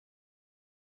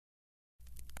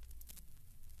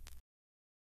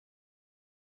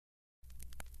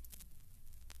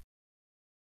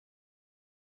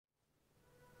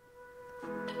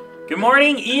Good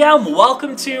morning, EM.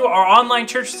 Welcome to our online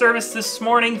church service this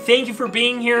morning. Thank you for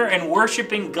being here and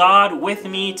worshiping God with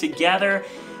me together.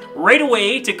 Right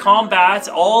away, to combat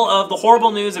all of the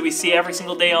horrible news that we see every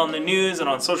single day on the news and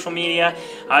on social media,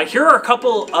 here are a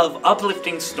couple of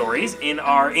uplifting stories in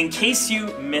our In Case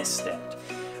You Missed It.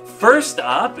 First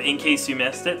up, in case you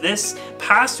missed it, this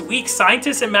past week,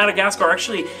 scientists in Madagascar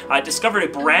actually discovered a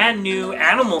brand new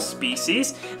animal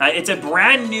species. It's a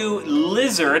brand new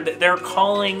lizard that they're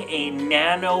calling a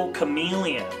nano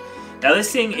chameleon. Now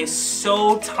this thing is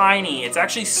so tiny, it's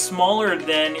actually smaller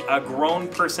than a grown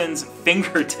person's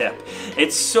fingertip.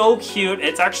 It's so cute.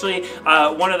 It's actually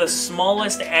one of the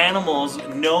smallest animals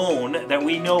known that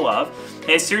we know of.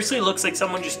 And it seriously looks like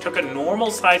someone just took a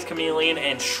normal sized chameleon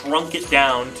and shrunk it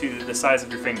down to the size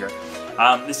of your finger.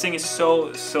 This thing is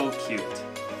so cute.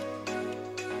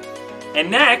 And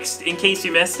next, in case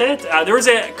you missed it, there was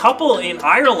a couple in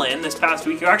Ireland this past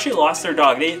week who actually lost their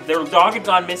dog. Their dog had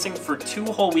gone missing for 2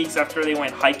 whole weeks after they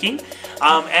went hiking.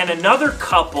 And another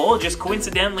couple just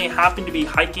coincidentally happened to be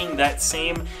hiking that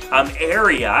same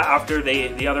area after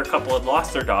the other couple had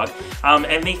lost their dog.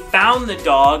 And they found the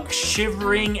dog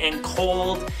shivering and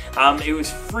cold. It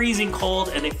was freezing cold,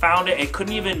 and they found it. It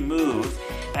couldn't even move.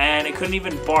 And it couldn't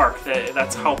even bark.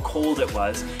 That's how cold it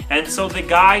was. And so the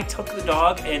guy took the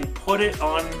dog and put it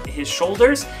on his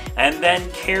shoulders and then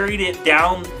carried it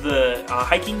down the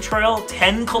hiking trail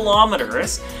 10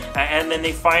 kilometers. And then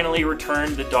they finally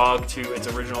returned the dog to its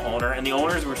original owner. And the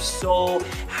owners were so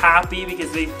happy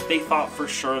because they thought for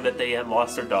sure that they had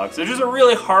lost their dog. So just a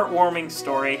really heartwarming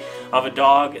story of a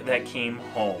dog that came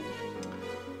home.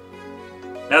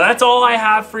 Now that's all I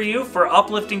have for you for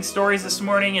uplifting stories this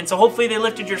morning, and so hopefully they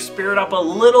lifted your spirit up a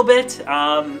little bit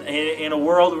in a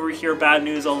world where we hear bad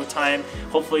news all the time.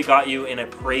 Hopefully got you in a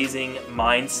praising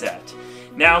mindset.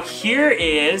 Now here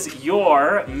is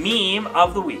your meme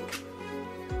of the week.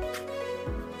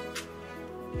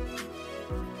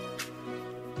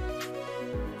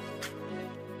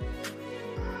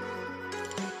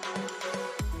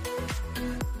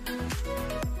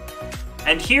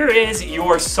 And here is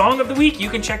your song of the week. You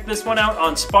can check this one out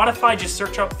on Spotify. Just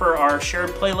search up for our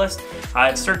shared playlist.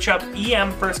 Search up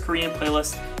EM First Korean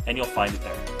Playlist and you'll find it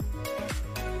there.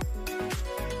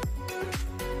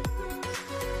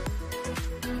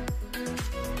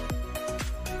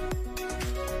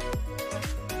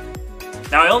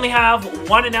 Now I only have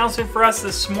one announcement for us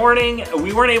this morning.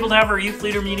 We weren't able to have our youth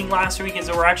leader meeting last week, and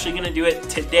so we're actually going to do it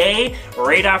today,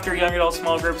 right after Young Adult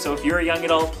Small Group. So if you're a young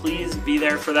adult, please be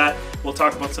there for that. We'll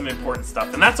talk about some important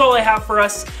stuff. And that's all I have for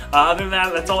us. Other than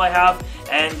that, that's all I have.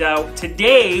 And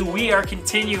today we are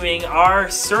continuing our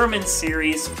sermon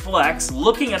series, Flex,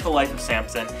 looking at the life of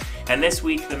Samson. And this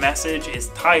week the message is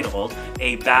titled,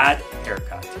 A Bad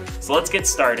Haircut. So let's get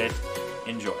started.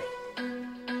 Enjoy.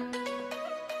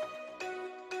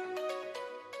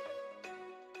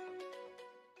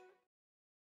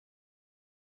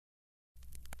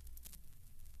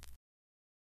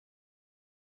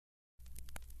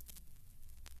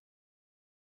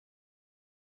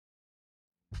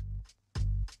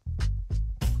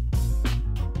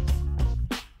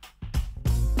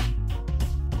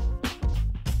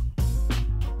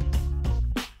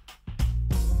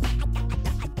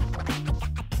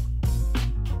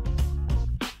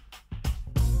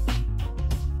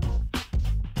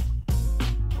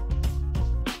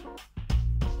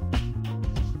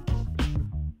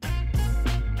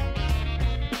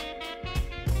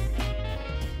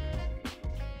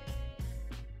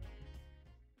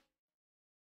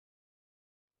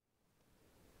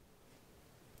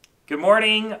 Good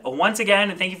morning once again,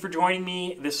 and thank you for joining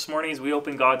me this morning as we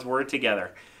open God's Word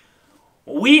together.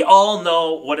 We all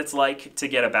know what it's like to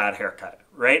get a bad haircut,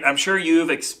 right? I'm sure you've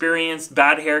experienced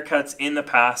bad haircuts in the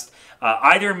past.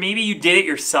 Either maybe you did it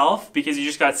yourself because you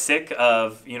just got sick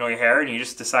of your hair and you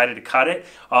just decided to cut it,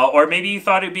 or maybe you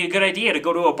thought it'd be a good idea to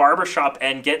go to a barber shop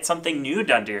and get something new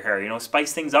done to your hair,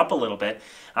 spice things up a little bit,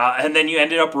 and then you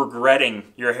ended up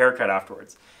regretting your haircut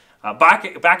afterwards.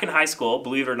 Back in high school,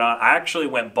 believe it or not, I actually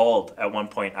went bald at one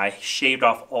point. I shaved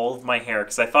off all of my hair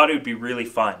because I thought it would be really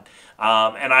fun.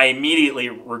 And I immediately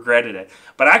regretted it.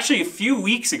 But actually a few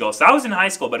weeks ago, so I was in high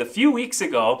school, but a few weeks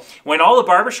ago, when all the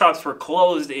barbershops were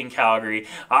closed in Calgary,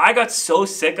 I got so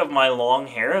sick of my long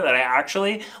hair that I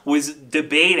actually was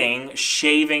debating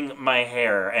shaving my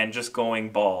hair and just going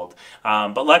bald.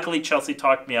 But luckily Chelsea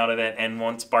talked me out of it, and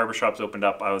once barbershops opened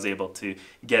up, I was able to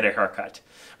get a haircut.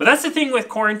 But that's the thing with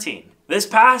quarantine. This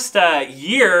past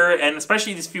year, and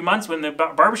especially these few months when the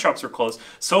barbershops were closed,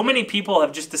 so many people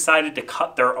have just decided to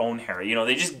cut their own hair. You know,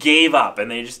 they just gave up and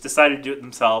they just decided to do it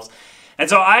themselves. And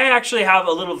so I actually have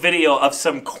a little video of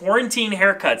some quarantine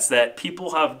haircuts that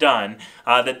people have done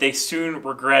that they soon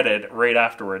regretted right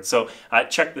afterwards. So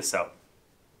check this out.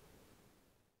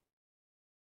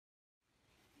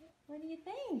 What do you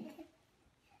think?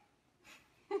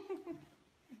 I'm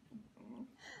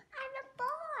a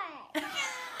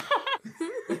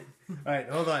boy. All right,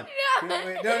 hold on.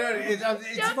 Wait, no,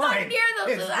 it's fine.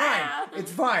 It's fine.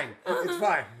 It's fine. It's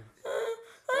fine.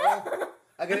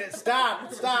 I gotta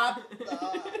stop.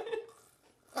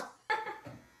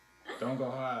 Don't go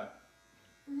high.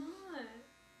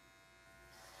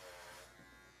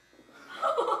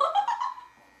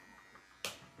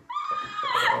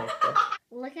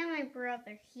 Look at my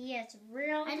brother. He has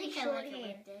really short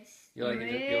hair. You like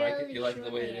it? You like it the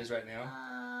way it is right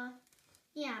now?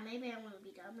 Yeah, maybe I want to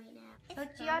be done right now. So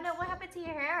Gianna, what happened to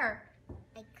your hair?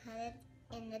 I cut it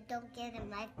and it don't get in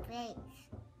my face.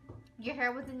 Your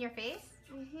hair was in your face?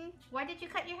 Mm-hmm. Why did you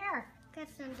cut your hair? Because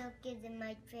some don't get in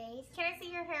my face. Can I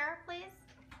see your hair, please?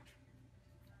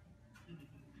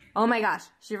 Oh my gosh,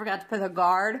 she forgot to put the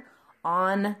guard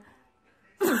on.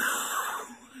 Look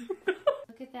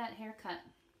at that haircut.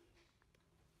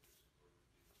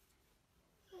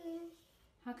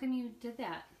 How come you did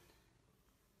that?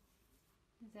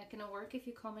 Is that going to work if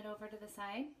you comb it over to the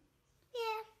side?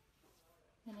 Yeah.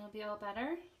 Then it'll be all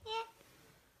better? Yeah.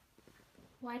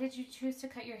 Why did you choose to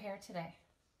cut your hair today?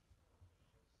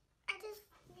 I just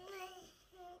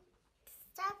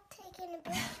stopped taking a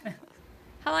break.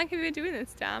 How long have you been doing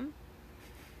this, Dom?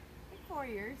 Like 4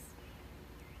 years.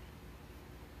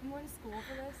 I'm going to school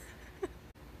for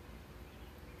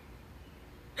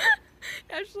this.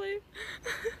 Ashley.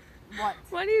 What?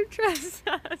 Why do you trust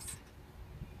us?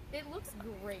 It looks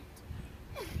great.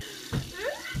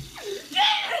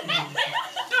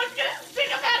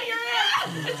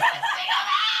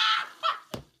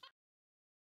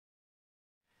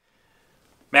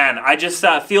 Man, I just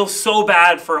feel so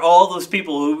bad for all those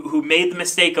people who made the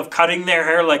mistake of cutting their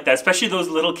hair like that, especially those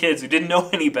little kids who didn't know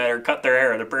any better, cut their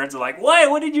hair. Their parents are like,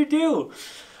 what did you do?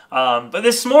 But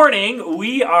this morning,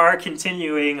 we are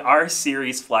continuing our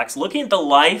series, Flex, looking at the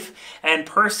life and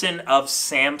person of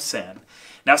Samson.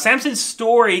 Now, Samson's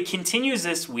story continues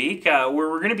this week, where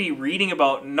we're going to be reading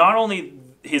about not only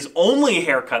his only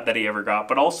haircut that he ever got,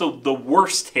 but also the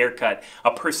worst haircut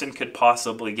a person could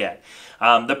possibly get.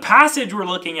 The passage we're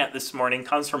looking at this morning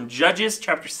comes from Judges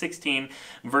chapter 16,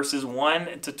 verses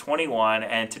 1 to 21,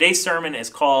 and today's sermon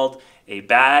is called A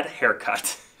Bad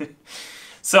Haircut.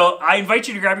 So I invite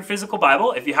you to grab your physical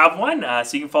Bible if you have one,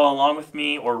 so you can follow along with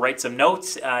me or write some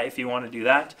notes if you want to do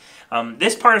that.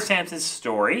 This part of Samson's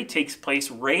story takes place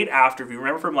right after, if you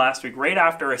remember from last week, right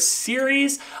after a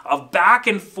series of back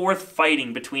and forth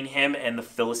fighting between him and the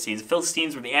Philistines. The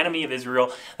Philistines were the enemy of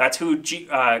Israel. That's who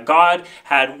God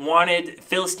had wanted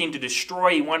Philistine to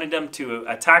destroy. He wanted them to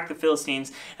attack the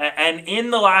Philistines. And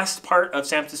in the last part of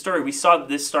Samson's story, we saw that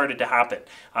this started to happen.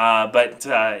 But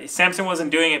Samson wasn't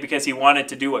doing it because he wanted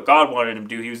to do what God wanted him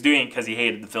to do. He was doing it because he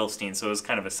hated the Philistines, so it was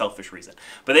kind of a selfish reason.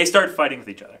 But they started fighting with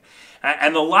each other.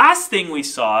 And the last thing we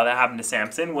saw that happened to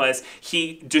Samson was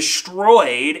he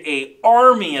destroyed an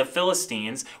army of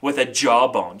Philistines with a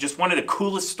jawbone. Just one of the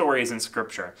coolest stories in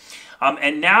Scripture.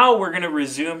 And now we're going to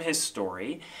resume his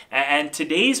story. And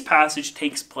today's passage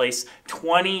takes place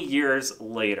 20 years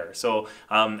later. So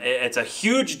it's a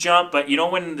huge jump, but you know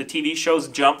when the TV shows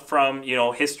jump from,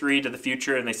 history to the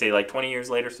future and they say like 20 years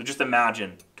later? So just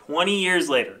imagine 20 years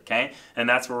later, okay? And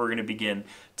that's where we're going to begin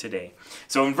today.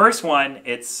 So in verse 1,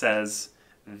 it says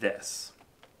this.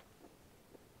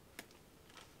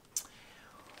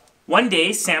 One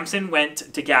day, Samson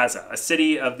went to Gaza, a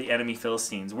city of the enemy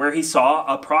Philistines, where he saw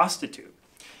a prostitute.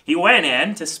 He went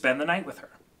in to spend the night with her.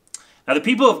 Now, the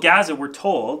people of Gaza were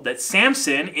told that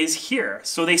Samson is here,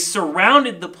 so they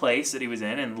surrounded the place that he was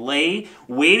in and lay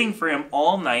waiting for him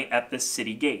all night at the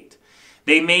city gate.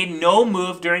 They made no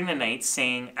move during the night,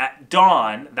 saying, "At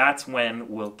dawn, that's when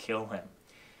we'll kill him."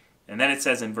 And then it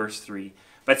says in verse 3,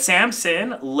 "But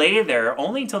Samson lay there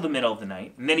only until the middle of the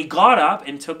night, and then he got up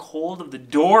and took hold of the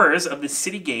doors of the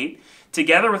city gate,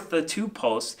 together with the two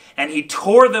posts, and he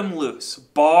tore them loose,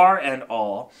 bar and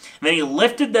all. And then he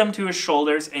lifted them to his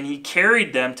shoulders, and he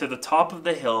carried them to the top of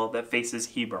the hill that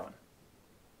faces Hebron."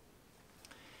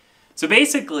 So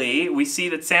basically, we see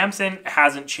that Samson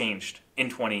hasn't changed in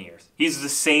 20 years. He's the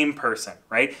same person,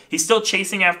 right? He's still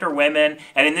chasing after women,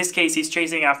 and in this case, he's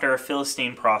chasing after a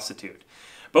Philistine prostitute.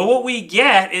 But what we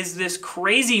get is this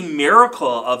crazy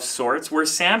miracle of sorts where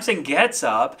Samson gets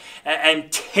up and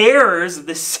tears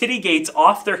the city gates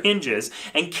off their hinges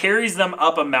and carries them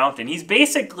up a mountain. He's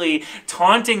basically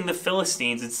taunting the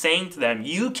Philistines and saying to them,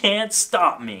 you can't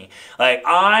stop me. Like,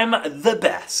 I'm the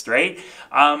best, right?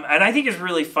 And I think it's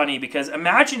really funny because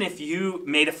imagine if you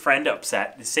made a friend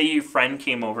upset. Say your friend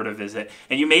came over to visit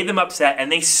and you made them upset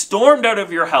and they stormed out of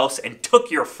your house and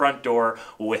took your front door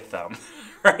with them.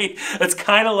 Right? That's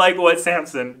kind of like what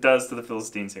Samson does to the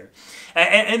Philistines here.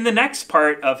 And in the next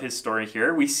part of his story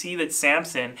here, we see that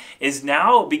Samson is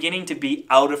now beginning to be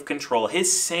out of control.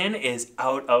 His sin is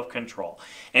out of control.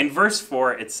 In verse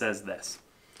 4, it says this.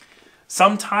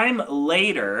 Sometime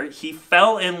later, he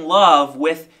fell in love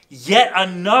with yet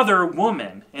another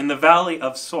woman in the valley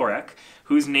of Sorek,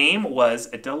 whose name was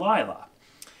Delilah.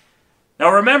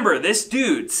 Now remember, this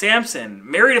dude, Samson,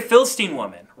 married a Philistine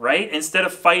woman, right? Instead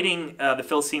of fighting the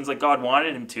Philistines like God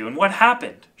wanted him to. And what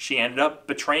happened? She ended up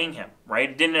betraying him,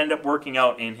 right? It didn't end up working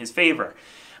out in his favor.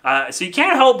 So you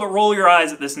can't help but roll your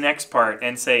eyes at this next part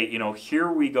and say, you know,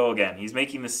 here we go again. He's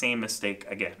making the same mistake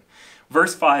again.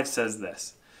 Verse 5 says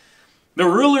this. The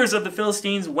rulers of the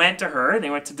Philistines went to her, they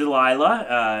went to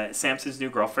Delilah, Samson's new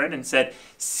girlfriend, and said,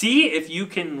 see if you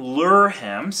can lure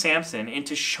him, Samson,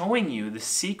 into showing you the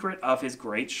secret of his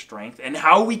great strength and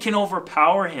how we can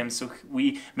overpower him so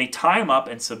we may tie him up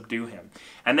and subdue him.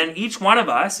 And then each one of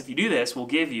us, if you do this, will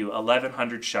give you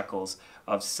 1,100 shekels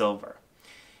of silver.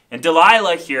 And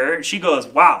Delilah here, she goes,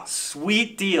 wow,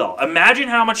 sweet deal. Imagine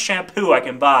how much shampoo I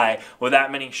can buy with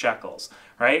that many shekels.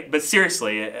 Right? But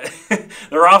seriously,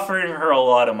 they're offering her a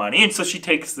lot of money, and so she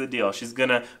takes the deal. She's going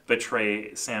to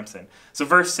betray Samson. So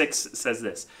verse 6 says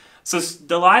this. So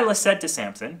Delilah said to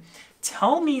Samson,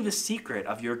 tell me the secret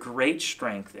of your great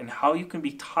strength and how you can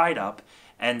be tied up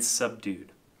and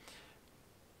subdued.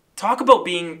 Talk about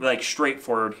being like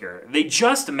straightforward here. They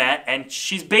just met, and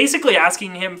she's basically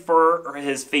asking him for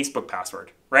his Facebook password,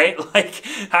 right? Like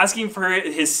asking for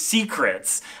his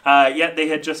secrets, yet they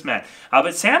had just met.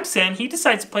 But Samson, he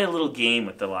decides to play a little game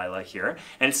with Delilah here.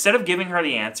 And instead of giving her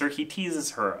the answer, he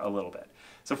teases her a little bit.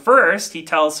 So first, he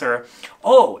tells her,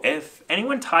 oh, if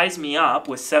anyone ties me up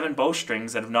with 7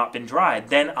 bowstrings that have not been dried,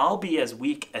 then I'll be as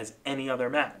weak as any other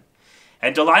man.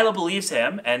 And Delilah believes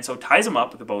him, and so ties him up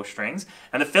with the bowstrings.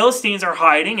 And the Philistines are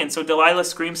hiding, and so Delilah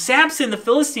screams, Samson, the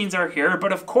Philistines are here.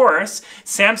 But of course,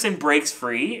 Samson breaks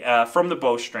free from the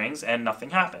bowstrings, and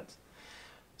nothing happens.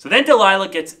 So then Delilah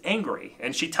gets angry,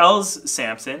 and she tells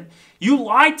Samson, you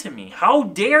lied to me. How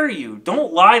dare you?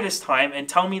 Don't lie this time, and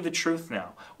tell me the truth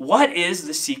now. What is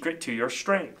the secret to your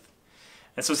strength?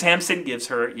 And so Samson gives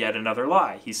her yet another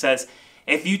lie. He says,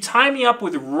 if you tie me up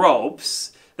with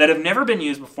ropes that have never been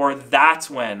used before, that's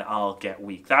when I'll get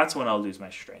weak. That's when I'll lose my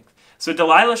strength. So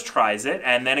Delilah tries it,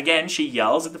 and then again she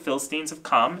yells that the Philistines have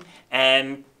come,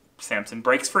 and Samson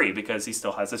breaks free because he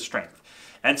still has his strength.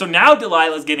 And so now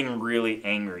Delilah's getting really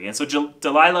angry. And so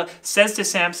Delilah says to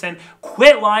Samson,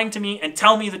 quit lying to me and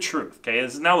tell me the truth. Okay,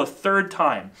 this is now the 3rd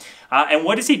time. And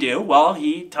what does he do? Well,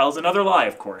 he tells another lie,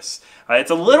 of course.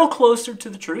 It's a little closer to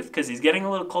the truth because he's getting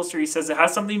a little closer. He says it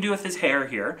has something to do with his hair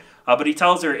here. But he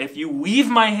tells her, if you weave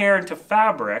my hair into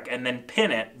fabric and then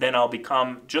pin it, then I'll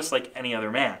become just like any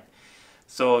other man.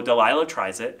 So Delilah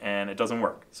tries it, and it doesn't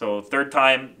work. So 3rd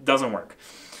time, doesn't work.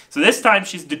 So this time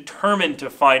she's determined to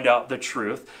find out the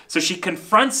truth. So she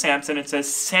confronts Samson and says,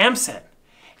 Samson,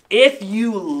 if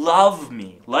you love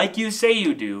me like you say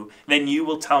you do, then you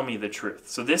will tell me the truth.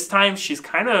 So this time she's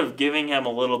kind of giving him a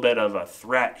little bit of a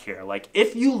threat here. Like,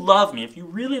 if you love me, if you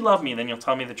really love me, then you'll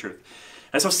tell me the truth.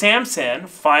 And so Samson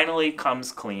finally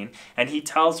comes clean, and he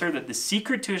tells her that the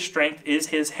secret to his strength is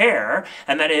his hair,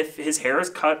 and that if his hair is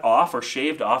cut off or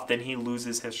shaved off, then he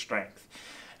loses his strength.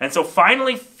 And so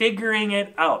finally figuring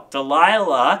it out,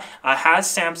 Delilah has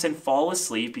Samson fall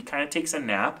asleep. He kind of takes a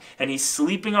nap, and he's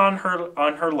sleeping on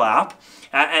her lap,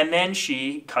 and then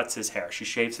she cuts his hair. She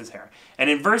shaves his hair. And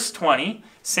in verse 20,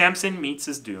 Samson meets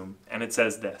his doom, and it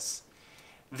says this.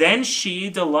 Then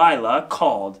she, Delilah,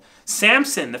 called,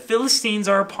 Samson, the Philistines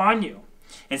are upon you.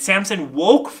 And Samson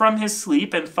woke from his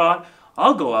sleep and thought,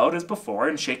 I'll go out as before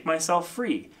and shake myself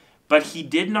free. But he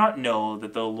did not know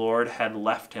that the Lord had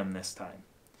left him this time.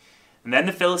 And then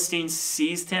the Philistines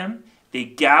seized him, they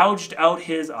gouged out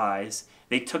his eyes,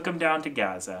 they took him down to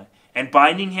Gaza, and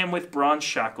binding him with bronze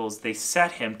shackles, they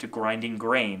set him to grinding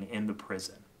grain in the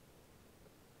prison.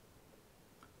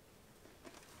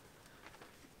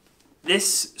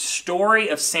 This story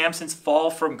of Samson's fall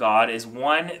from God is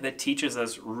one that teaches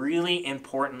us really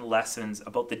important lessons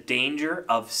about the danger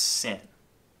of sin.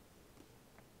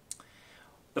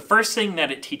 The first thing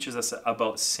that it teaches us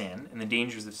about sin and the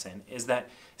dangers of sin is that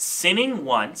sinning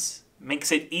once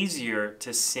makes it easier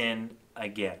to sin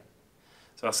again.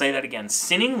 So I'll say that again.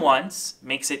 Sinning once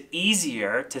makes it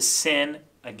easier to sin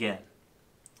again.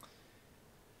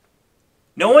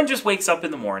 No one just wakes up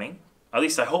in the morning, at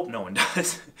least I hope no one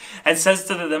does, and says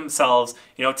to themselves,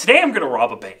 today I'm going to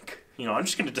rob a bank. I'm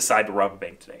just going to decide to rob a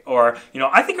bank today. Or,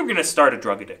 I think I'm going to start a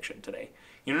drug addiction today.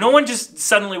 No one just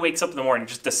suddenly wakes up in the morning and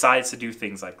just decides to do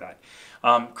things like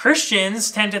that.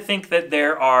 Christians tend to think that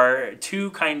there are two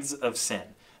kinds of sin.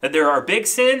 That there are big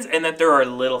sins and that there are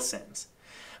little sins.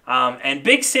 And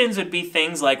big sins would be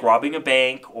things like robbing a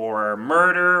bank or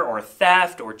murder or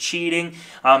theft or cheating.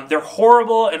 They're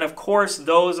horrible, and of course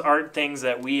those aren't things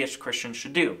that we as Christians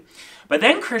should do. But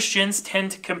then Christians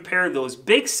tend to compare those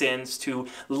big sins to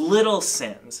little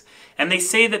sins. And they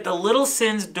say that the little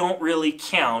sins don't really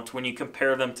count when you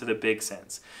compare them to the big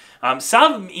sins.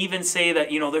 Some even say that,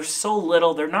 they're so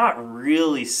little, they're not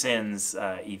really sins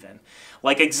even.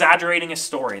 Like exaggerating a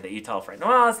story that you tell a friend.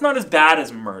 Well, it's not as bad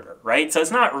as murder, right? So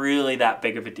it's not really that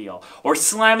big of a deal. Or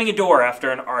slamming a door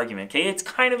after an argument, okay? It's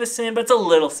kind of a sin, but it's a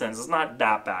little sin, so it's not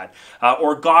that bad.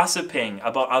 Or gossiping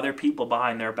about other people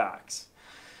behind their backs.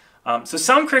 So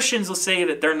some Christians will say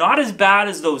that they're not as bad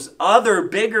as those other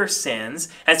bigger sins,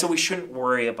 and so we shouldn't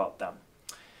worry about them.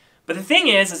 But the thing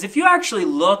is if you actually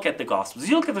look at the Gospels,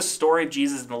 you look at the story of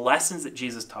Jesus and the lessons that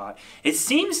Jesus taught, it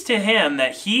seems to him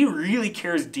that he really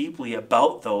cares deeply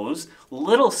about those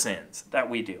little sins that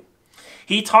we do.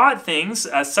 He taught things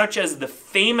such as the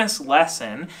famous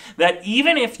lesson that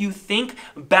even if you think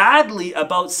badly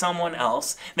about someone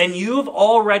else, then you've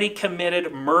already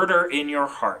committed murder in your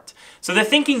heart. So the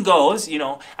thinking goes,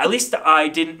 at least I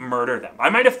didn't murder them. I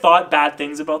might have thought bad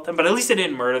things about them, but at least I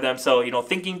didn't murder them. So,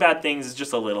 thinking bad things is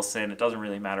just a little sin. It doesn't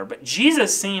really matter. But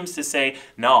Jesus seems to say,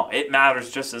 no, it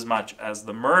matters just as much as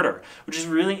the murder, which is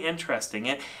really interesting.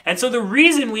 And so the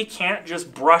reason we can't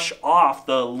just brush off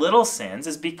the little sins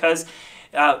is because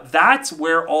that's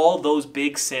where all those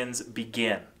big sins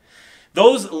begin.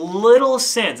 Those little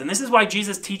sins, and this is why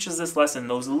Jesus teaches this lesson,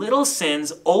 those little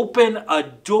sins open a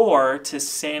door to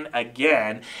sin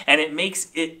again, and it makes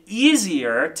it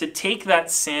easier to take that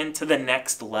sin to the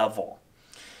next level.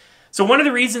 So one of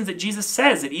the reasons that Jesus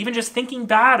says that even just thinking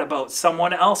bad about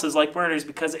someone else is like murder is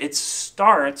because it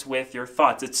starts with your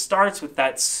thoughts. It starts with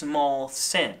that small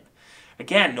sin.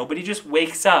 Again, nobody just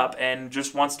wakes up and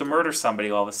just wants to murder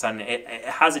somebody all of a sudden. It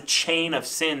has a chain of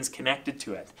sins connected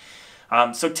to it.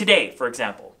 So today, for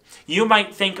example, you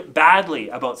might think badly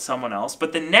about someone else,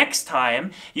 but the next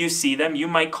time you see them, you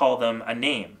might call them a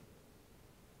name.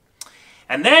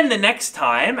 And then the next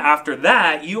time after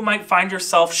that, you might find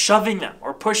yourself shoving them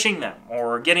or pushing them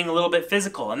or getting a little bit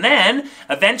physical. And then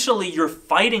eventually you're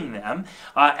fighting them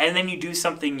and then you do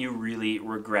something you really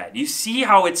regret. You see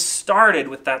how it started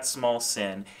with that small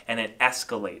sin and it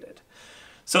escalated.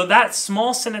 So that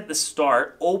small sin at the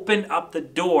start opened up the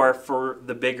door for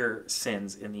the bigger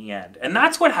sins in the end. And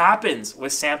that's what happens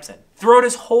with Samson. Throughout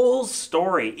his whole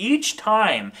story, each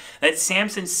time that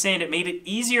Samson sinned, it made it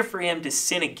easier for him to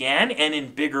sin again and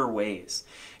in bigger ways.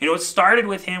 It started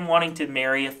with him wanting to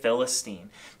marry a Philistine.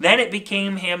 Then it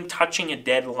became him touching a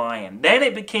dead lion. Then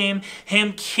it became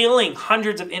him killing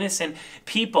hundreds of innocent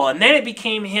people. And then it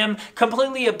became him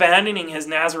completely abandoning his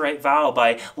Nazirite vow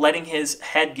by letting his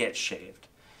head get shaved.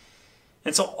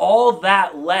 And so all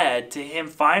that led to him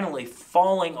finally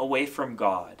falling away from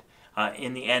God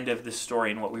in the end of the story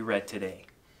and what we read today.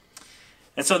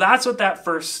 And so that's what that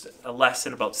first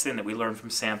lesson about sin that we learned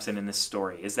from Samson in this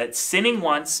story is that sinning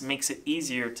once makes it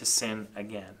easier to sin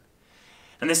again.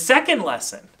 And the second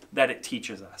lesson that it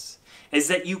teaches us is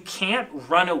that you can't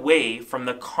run away from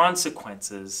the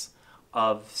consequences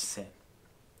of sin.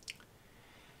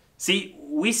 See,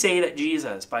 we say that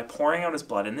Jesus, by pouring out his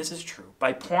blood, and this is true,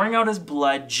 by pouring out his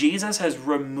blood, Jesus has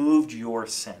removed your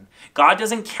sin. God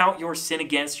doesn't count your sin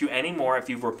against you anymore if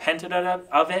you've repented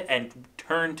of it and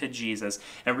turned to Jesus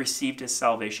and received his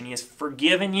salvation. He has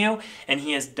forgiven you and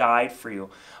he has died for you.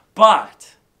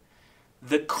 But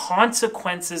the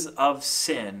consequences of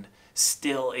sin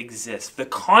still exist. The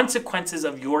consequences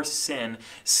of your sin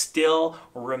still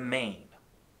remain.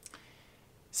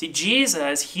 See,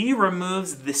 Jesus, he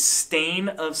removes the stain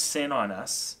of sin on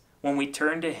us when we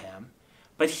turn to him,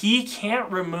 but he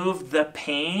can't remove the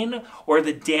pain or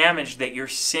the damage that your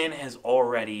sin has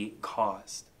already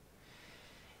caused.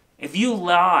 If you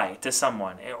lie to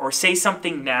someone or say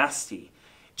something nasty,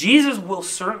 Jesus will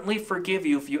certainly forgive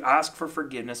you if you ask for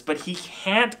forgiveness, but he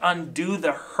can't undo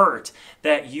the hurt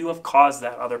that you have caused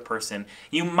that other person.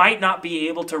 You might not be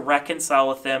able to reconcile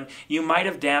with them. You might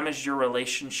have damaged your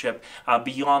relationship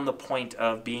beyond the point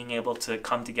of being able to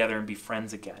come together and be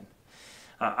friends again.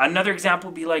 Another example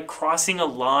would be like crossing a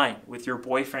line with your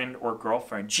boyfriend or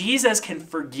girlfriend. Jesus can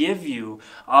forgive you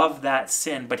of that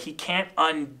sin, but he can't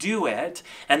undo it.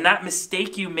 And that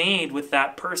mistake you made with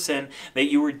that person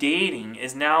that you were dating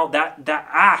is now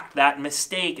that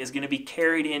mistake is going to be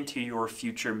carried into your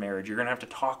future marriage. You're going to have to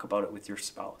talk about it with your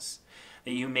spouse,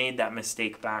 that you made that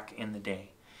mistake back in the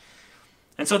day.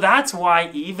 And so that's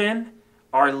why even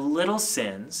our little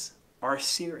sins are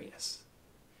serious.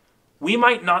 We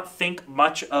might not think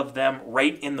much of them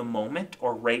right in the moment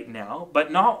or right now,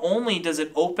 but not only does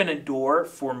it open a door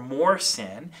for more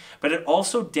sin, but it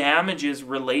also damages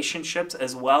relationships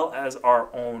as well as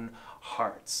our own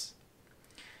hearts.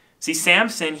 See,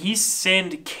 Samson, he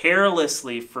sinned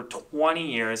carelessly for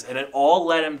 20 years, and it all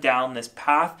led him down this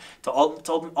path to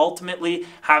ultimately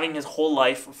having his whole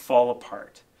life fall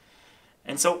apart.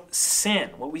 And so sin,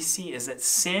 what we see is that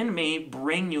sin may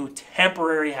bring you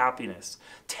temporary happiness,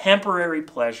 temporary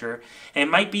pleasure. It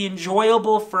might be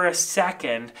enjoyable for a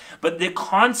second, but the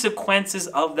consequences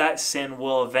of that sin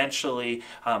will eventually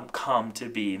come to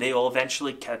be. They will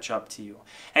eventually catch up to you.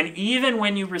 And even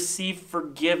when you receive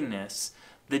forgiveness,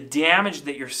 the damage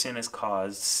that your sin has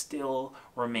caused still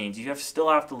remains. You still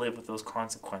have to live with those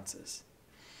consequences.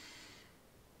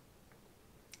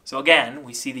 So again,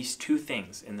 we see these two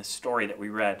things in the story that we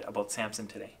read about Samson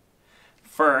today.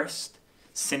 First,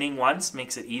 sinning once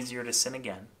makes it easier to sin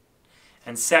again.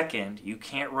 And second, you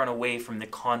can't run away from the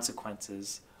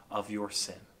consequences of your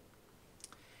sin.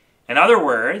 In other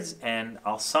words, and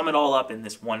I'll sum it all up in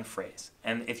this one phrase,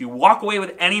 and if you walk away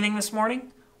with anything this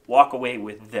morning, walk away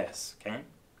with this, okay?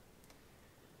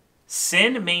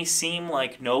 Sin may seem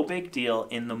like no big deal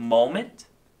in the moment,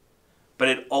 but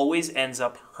it always ends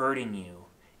up hurting you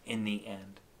in the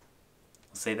end.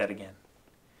 I'll say that again.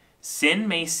 Sin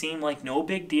may seem like no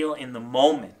big deal in the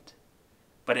moment,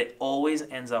 but it always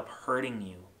ends up hurting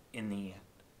you in the end.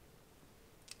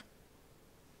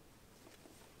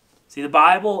 See, the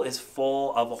Bible is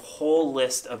full of a whole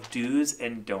list of do's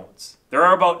and don'ts. There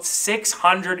are about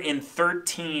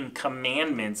 613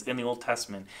 commandments in the Old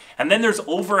Testament. And then there's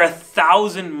over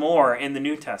 1,000 more in the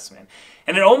New Testament.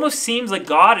 And it almost seems like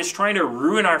God is trying to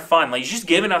ruin our fun. Like he's just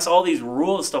giving us all these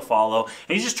rules to follow.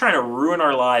 And he's just trying to ruin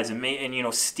our lives and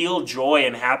steal joy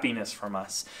and happiness from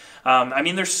us.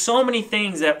 There's so many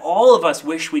things that all of us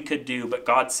wish we could do, but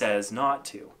God says not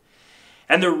to.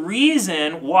 And the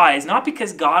reason why is not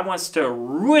because God wants to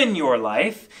ruin your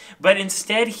life, but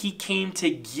instead he came to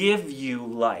give you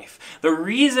life. The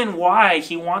reason why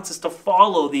he wants us to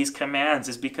follow these commands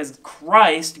is because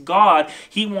Christ, God,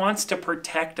 he wants to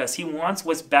protect us. He wants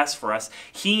what's best for us.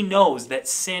 He knows that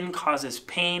sin causes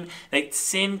pain, that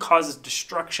sin causes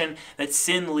destruction, that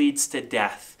sin leads to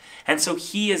death. And so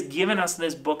he has given us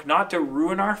this book not to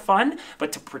ruin our fun,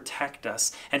 but to protect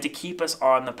us and to keep us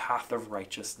on the path of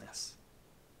righteousness.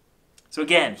 So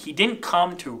again, he didn't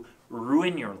come to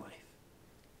ruin your life.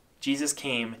 Jesus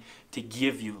came to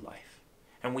give you life.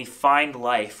 And we find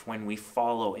life when we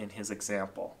follow in his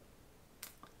example.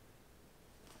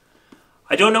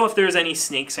 I don't know if there's any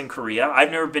snakes in Korea.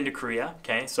 I've never been to Korea,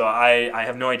 okay? So I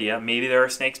have no idea. Maybe there are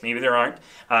snakes, maybe there aren't.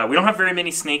 We don't have very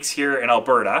many snakes here in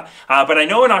Alberta. But I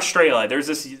know in Australia, there's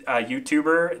this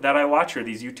YouTuber that I watch, or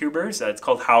these YouTubers. It's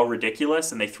called How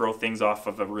Ridiculous, and they throw things off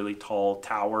of a really tall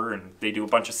tower, and they do a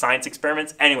bunch of science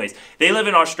experiments. Anyways, they live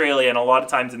in Australia, and a lot of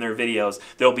times in their videos,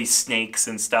 there'll be snakes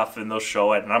and stuff, and they'll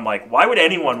show it. And I'm like, why would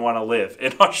anyone want to live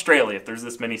in Australia if there's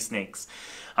this many snakes?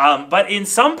 But in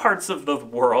some parts of the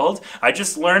world, I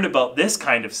just learned about this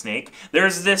kind of snake.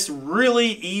 There's this really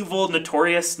evil,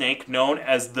 notorious snake known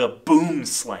as the boom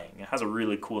slang. It has a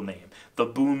really cool name, the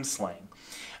boom slang.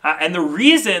 And the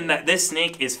reason that this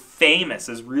snake is famous,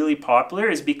 is really popular,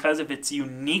 is because of its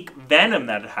unique venom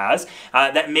that it has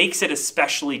that makes it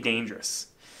especially dangerous.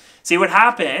 See, what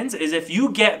happens is if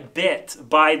you get bit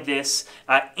by this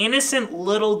innocent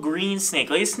little green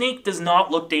snake, like a snake does not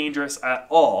look dangerous at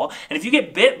all, and if you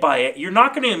get bit by it, you're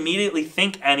not going to immediately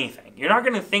think anything. You're not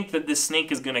going to think that this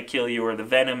snake is going to kill you or the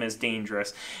venom is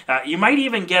dangerous. You might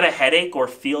even get a headache or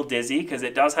feel dizzy because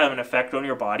it does have an effect on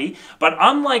your body. But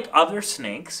unlike other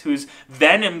snakes whose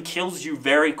venom kills you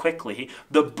very quickly,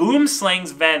 the boom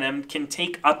slang's venom can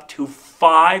take up to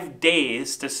 5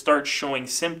 days to start showing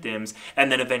symptoms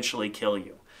and then eventually kill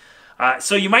you.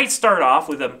 So you might start off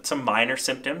with some minor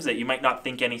symptoms that you might not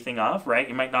think anything of, right?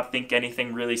 You might not think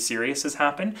anything really serious has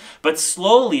happened. But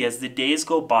slowly, as the days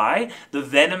go by, the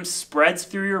venom spreads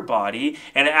through your body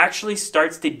and it actually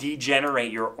starts to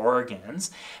degenerate your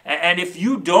organs. And if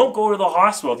you don't go to the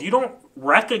hospital, if you don't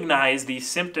recognize these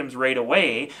symptoms right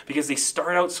away because they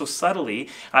start out so subtly,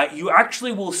 you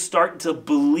actually will start to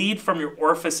bleed from your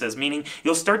orifices, meaning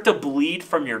you'll start to bleed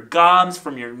from your gums,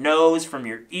 from your nose, from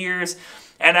your ears.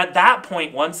 And at that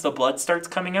point, once the blood starts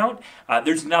coming out,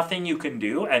 there's nothing you can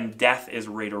do, and death is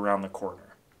right around the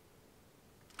corner.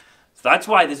 So that's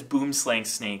why this boom-slang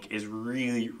snake is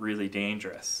really, really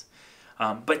dangerous.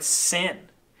 But sin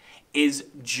is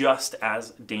just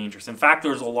as dangerous. In fact,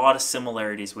 there's a lot of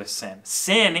similarities with sin.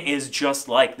 Sin is just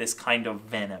like this kind of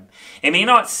venom. It may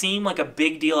not seem like a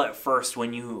big deal at first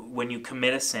when you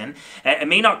commit a sin. It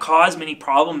may not cause many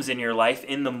problems in your life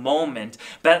in the moment,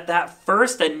 but that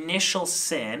first initial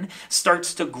sin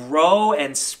starts to grow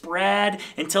and spread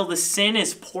until the sin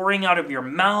is pouring out of your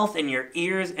mouth and your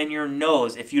ears and your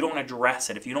nose. If you don't address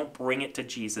it, if you don't bring it to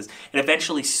Jesus, it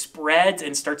eventually spreads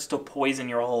and starts to poison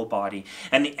your whole body.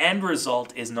 And the end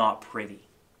result is not pretty.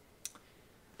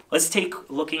 Let's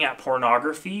take looking at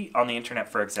pornography on the internet,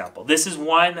 for example. This is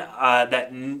one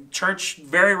that church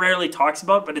very rarely talks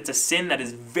about, but it's a sin that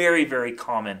is very, very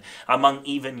common among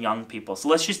even young people. So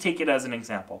let's just take it as an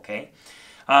example, okay?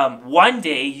 One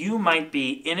day you might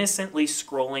be innocently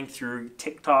scrolling through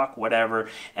TikTok, whatever,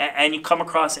 and you come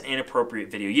across an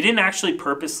inappropriate video. You didn't actually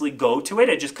purposely go to it.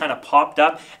 It just kind of popped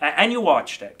up and you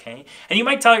watched it, okay? And you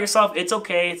might tell yourself, it's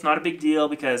okay, it's not a big deal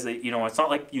because, it's not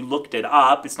like you looked it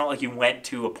up. It's not like you went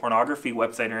to a pornography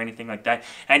website or anything like that,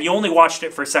 and you only watched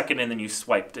it for a second and then you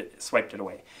swiped it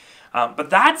away. But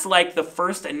that's like the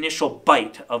first initial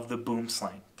bite of the boom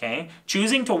slang, okay?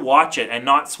 Choosing to watch it and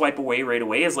not swipe away right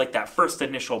away is like that first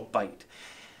initial bite.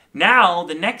 Now,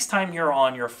 the next time you're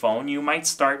on your phone, you might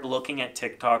start looking at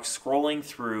TikTok, scrolling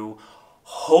through,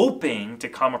 hoping to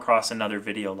come across another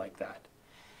video like that.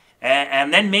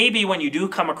 And then maybe when you do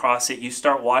come across it, you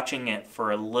start watching it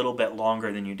for a little bit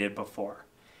longer than you did before.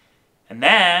 And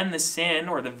then the sin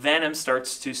or the venom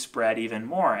starts to spread even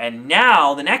more. And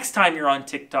now, the next time you're on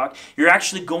TikTok, you're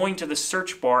actually going to the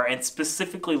search bar and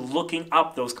specifically looking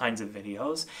up those kinds of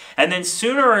videos. And then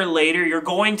sooner or later, you're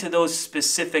going to those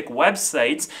specific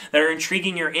websites that are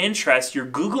intriguing your interest. You're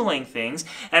Googling things.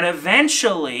 And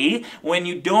eventually, when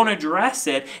you don't address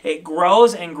it, it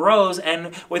grows and grows.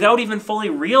 And without even fully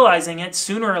realizing it,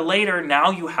 sooner or later,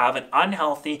 now you have an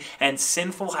unhealthy and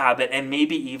sinful habit and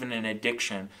maybe even an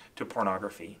addiction to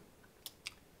pornography.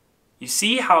 You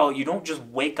see how you don't just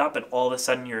wake up and all of a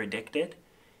sudden you're addicted?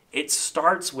 It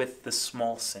starts with the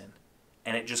small sin,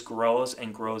 and it just grows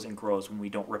and grows and grows when we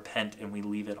don't repent and we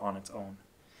leave it on its own.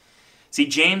 See,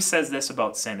 James says this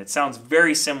about sin. It sounds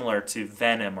very similar to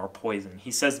venom or poison.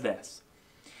 He says this: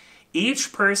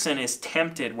 each person is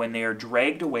tempted when they are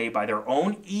dragged away by their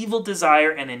own evil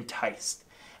desire and enticed.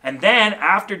 And then,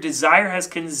 after desire has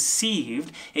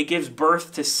conceived, it gives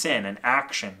birth to sin, an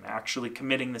action, actually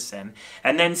committing the sin.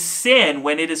 And then sin,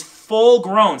 when it is full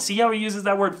grown, see how he uses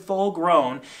that word full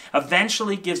grown,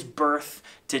 eventually gives birth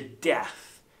to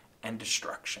death and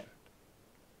destruction.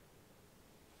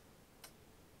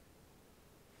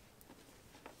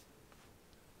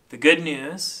 The good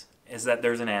news is that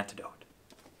there's an antidote.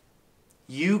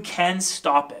 You can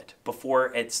stop it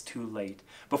before it's too late.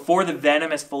 Before the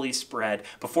venom is fully spread,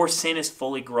 before sin is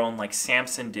fully grown like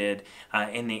Samson did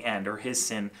in the end, or his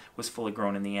sin was fully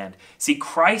grown in the end. See,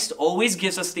 Christ always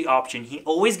gives us the option. He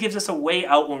always gives us a way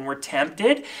out when we're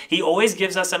tempted. He always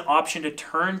gives us an option to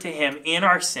turn to him in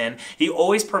our sin. He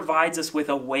always provides us with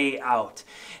a way out.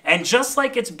 And just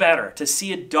like it's better to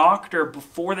see a doctor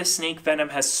before the snake venom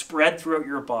has spread throughout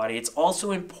your body, it's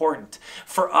also important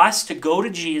for us to go to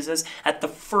Jesus at the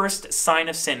first sign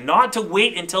of sin, not to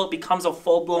wait until it becomes a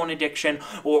full-blown addiction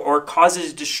or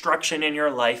causes destruction in your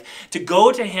life, to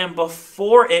go to him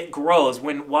before it grows,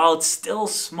 while it's still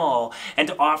small, and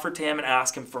to offer to him and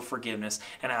ask him for forgiveness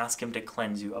and ask him to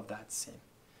cleanse you of that sin.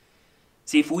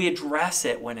 See, if we address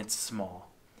it when it's small,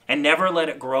 and never let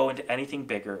it grow into anything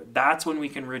bigger, that's when we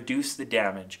can reduce the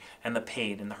damage and the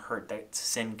pain and the hurt that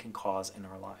sin can cause in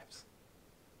our lives.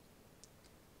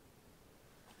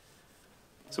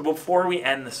 So before we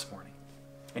end this morning,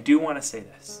 I do want to say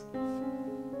this.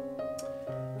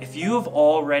 If you have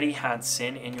already had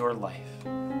sin in your life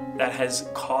that has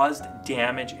caused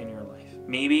damage in your life,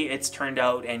 maybe it's turned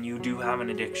out and you do have an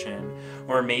addiction,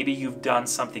 or maybe you've done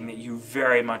something that you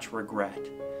very much regret,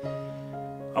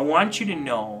 I want you to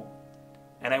know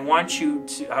And I want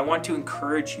to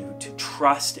encourage you to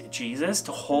trust Jesus,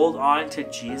 to hold on to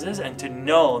Jesus, and to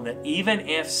know that even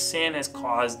if sin has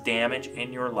caused damage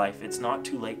in your life, it's not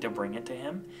too late to bring it to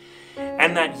him.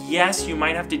 And that, yes, you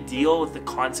might have to deal with the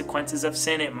consequences of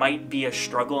sin. It might be a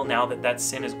struggle now that that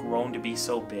sin has grown to be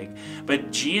so big. But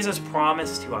Jesus'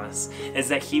 promise to us is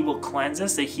that he will cleanse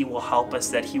us, that he will help us,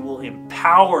 that he will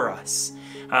empower us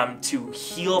to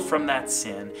heal from that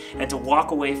sin and to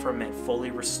walk away from it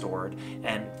fully restored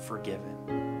and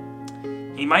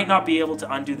forgiven. He might not be able to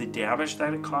undo the damage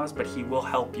that it caused, but he will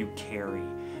help you carry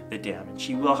the damage.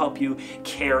 He will help you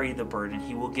carry the burden.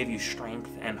 He will give you strength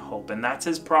and hope. And that's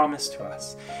his promise to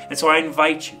us. And so I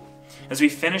invite you, as we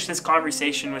finish this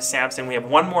conversation with Samson, we have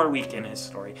one more week in his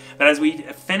story, but as we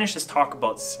finish this talk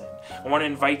about sin, I want to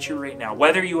invite you right now,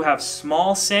 whether you have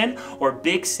small sin or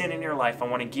big sin in your life, I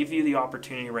want to give you the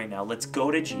opportunity right now. Let's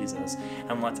go to Jesus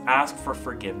and let's ask for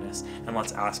forgiveness and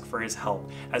let's ask for his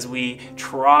help as we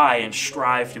try and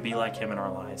strive to be like him in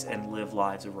our lives and live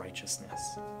lives of righteousness.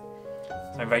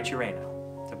 So I invite you right now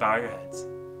to bow your heads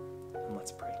and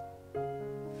let's pray.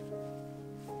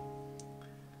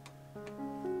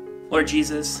 Lord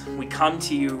Jesus, we come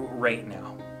to you right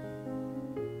now.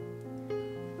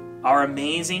 Our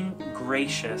amazing,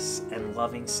 gracious, and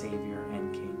loving Savior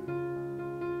and King.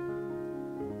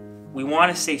 We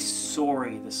want to say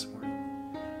sorry this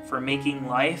morning for making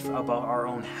life about our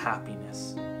own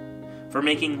happiness, for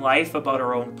making life about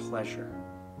our own pleasure.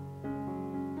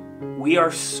 We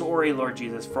are sorry, Lord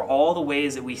Jesus, for all the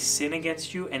ways that we sin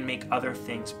against you and make other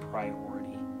things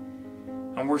priority.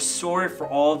 And we're sorry for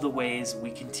all the ways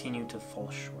we continue to fall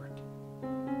short.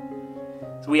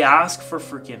 So we ask for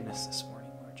forgiveness this morning.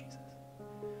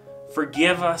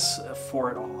 Forgive us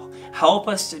for it all. Help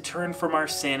us to turn from our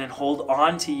sin and hold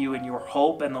on to you and your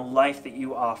hope and the life that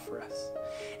you offer us.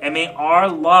 And may our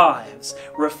lives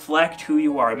reflect who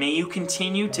you are. May you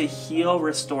continue to heal,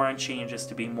 restore, and change us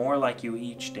to be more like you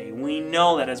each day. We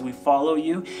know that as we follow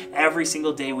you, every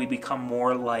single day we become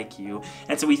more like you.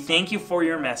 And so we thank you for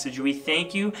your message. We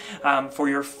thank you for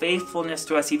your faithfulness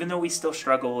to us, even though we still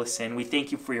struggle with sin. We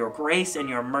thank you for your grace and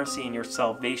your mercy and your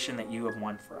salvation that you have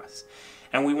won for us.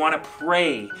 And we want to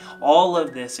pray all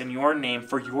of this in your name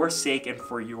for your sake and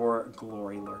for your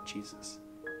glory, Lord Jesus.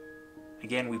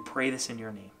 Again, we pray this in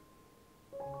your name.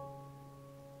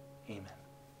 Amen.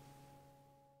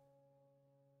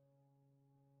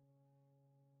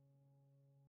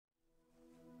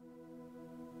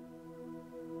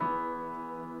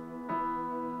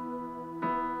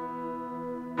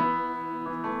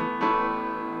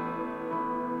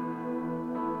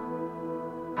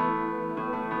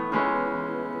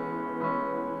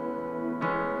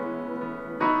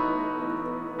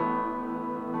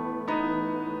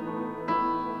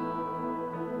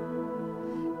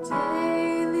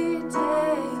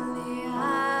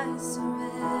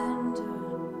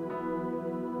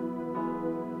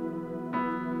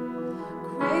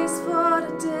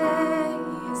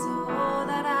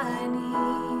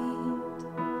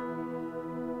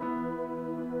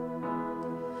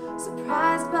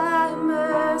 Surprised by a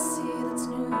mercy that's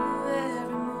new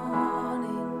every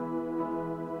morning.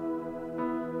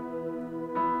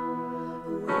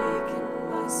 Awaken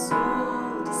my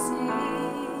soul to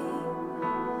sing.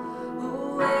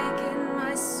 Awaken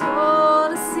my soul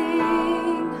to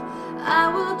sing. I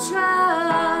will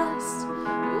trust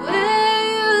where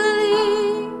you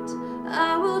lead.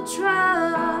 I will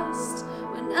trust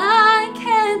when I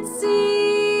can't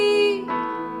see.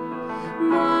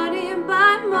 Morning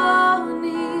by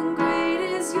morning, great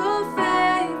is your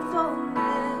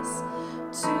faithfulness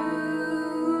to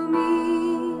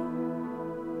me.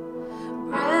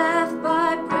 Breath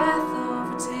by breath,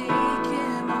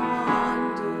 overtaking my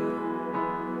wonder.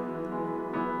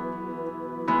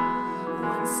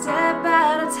 One step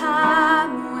at a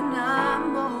time when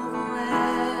I'm overwhelmed.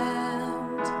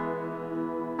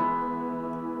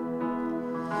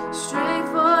 Strength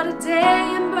for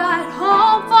today and bright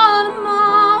hope for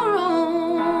tomorrow.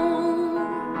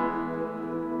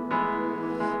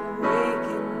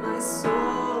 Awaken my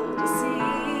soul to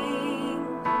sing.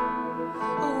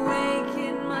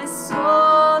 Awaken my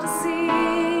soul to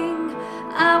sing.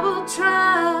 I will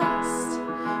trust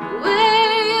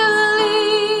where you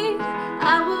lead. I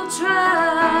will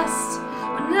trust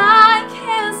when I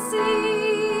can't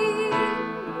see.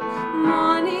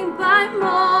 Morning by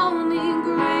morning,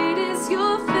 great is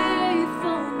your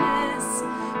faithfulness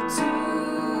to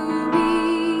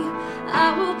me.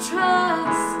 I will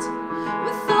trust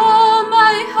with all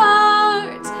my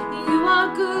heart. You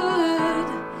are good,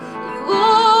 you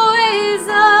always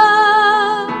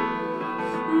are.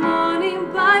 Morning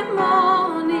by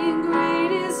morning,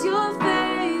 great is your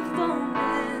faithfulness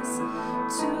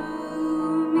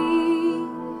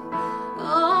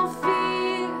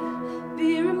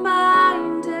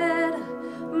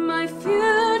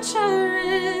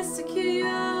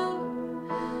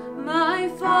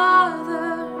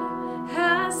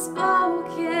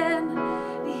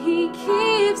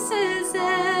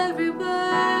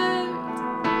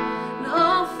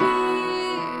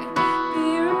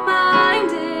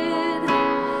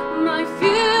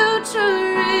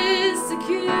future is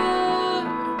secure.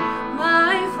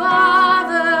 My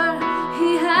Father,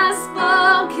 He has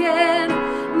spoken,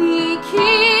 and He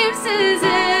keeps His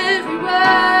every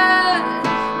word.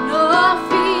 No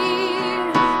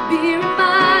fear, be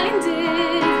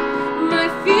reminded, my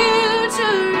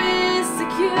future is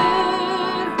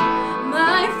secure.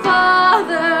 My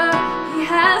Father, He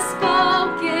has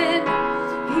spoken,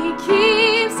 He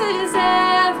keeps His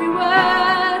every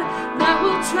word. And I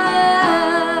will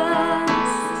trust,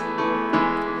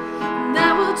 and I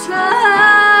will trust.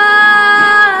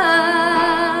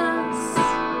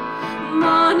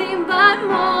 Morning by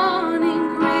morning,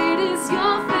 great is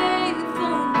your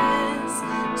faithfulness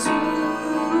to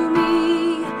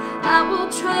me. I will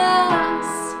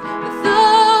trust with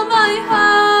all my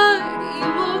heart. You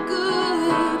are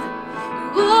good,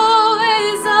 you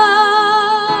always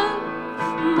are.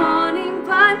 Morning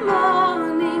by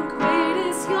morning, great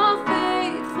is your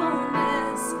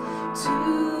faithfulness to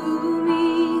me.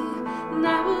 And I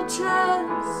will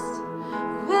trust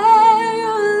where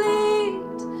you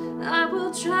lead. I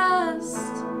will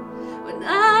trust when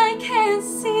I can't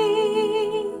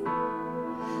see.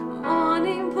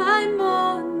 Morning by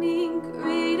morning,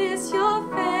 great is your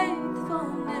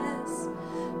faithfulness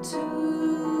to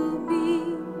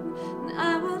me. And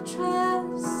I will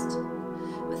trust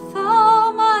with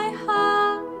all my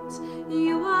heart.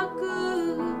 You are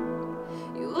good,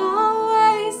 you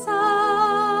always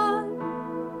are.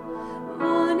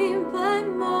 Morning by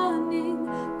morning,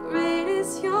 great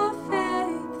is your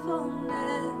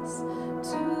faithfulness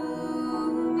to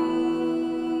me.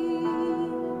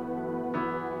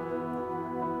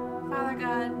 Father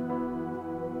God,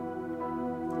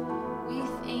 we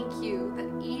thank you that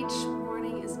each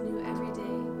morning is new every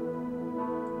day,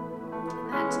 and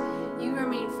that you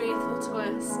remain faithful to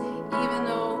us, even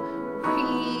though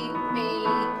we may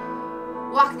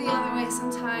walk the other way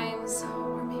sometimes,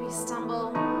 or maybe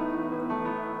stumble.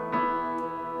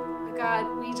 But God,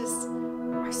 we just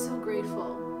are so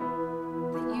grateful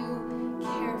that you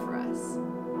care for us.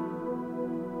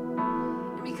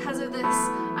 And because of this,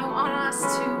 I want us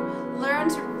to learn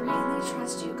to really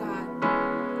trust you, God.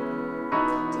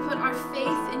 To put our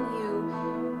faith in you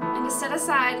and to set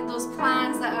aside those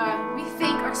plans that we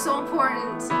think are so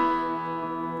important